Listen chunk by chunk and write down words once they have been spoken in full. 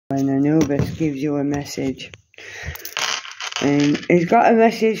When Anubis gives you a message, and he's got a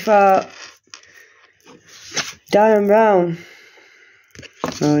message for Derren Brown,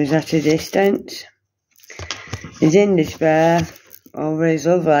 who is at a distance. He's in despair over his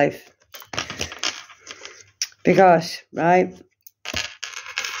love life. Because, right,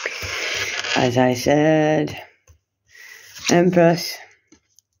 as I said, Empress,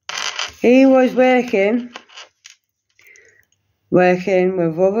 he was working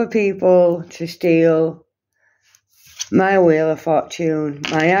with other people to steal my wheel of fortune,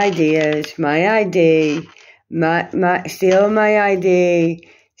 my ideas, my ID, steal my ID,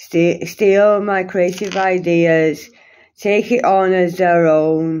 steal my creative ideas, take it on as their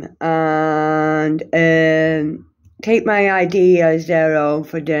own, and take my ID as their own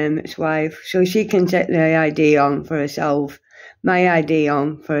for Dermot's wife, so she can take the ID on for herself. My ID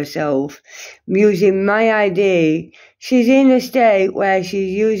on for herself. Using my ID. She's in a state where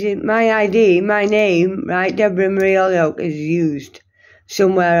she's using my ID, my name, right? Deborah Marie Holyoke is used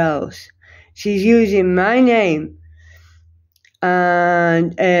somewhere else. She's using my name.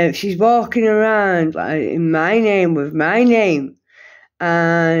 And she's walking around in my name, with my name.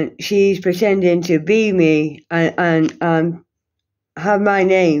 And she's pretending to be me and have my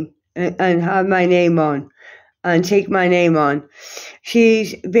name and have my name on. And take my name on.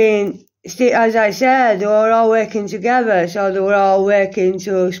 She's been, as I said, they were all working together, so they were all working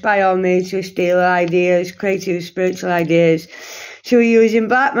to spy on me, to steal ideas, creative, spiritual ideas. She was using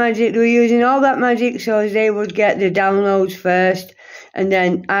black magic, they were using all that magic so they would get the downloads first, and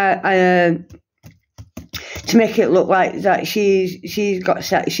then to make it look like that she's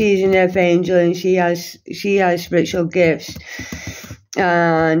an earth angel and she has spiritual gifts.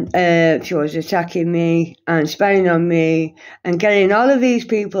 And she was attacking me and spying on me and getting all of these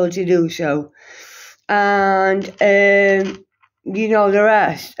people to do so. And, you know the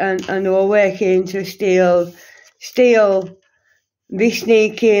rest. And they were working to steal, be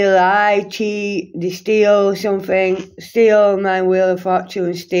sneaky, lie, cheat, they steal something, steal my wheel of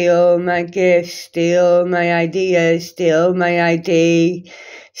fortune, steal my gifts, steal my ideas, steal my ID,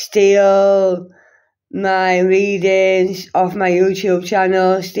 steal my readings off my YouTube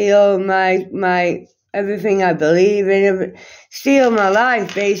channel, steal my everything I believe in, steal my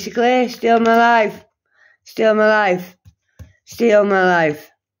life, basically, steal my life, steal my life, steal my life,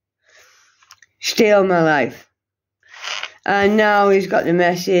 steal my life. And now he's got the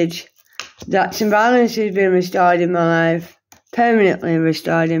message that some balance has been restored in my life, permanently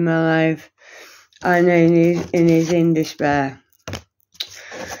restored in my life, and he's in despair.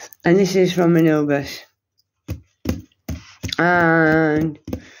 And this is from Anubis. And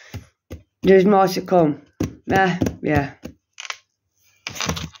there's more to come. Yeah.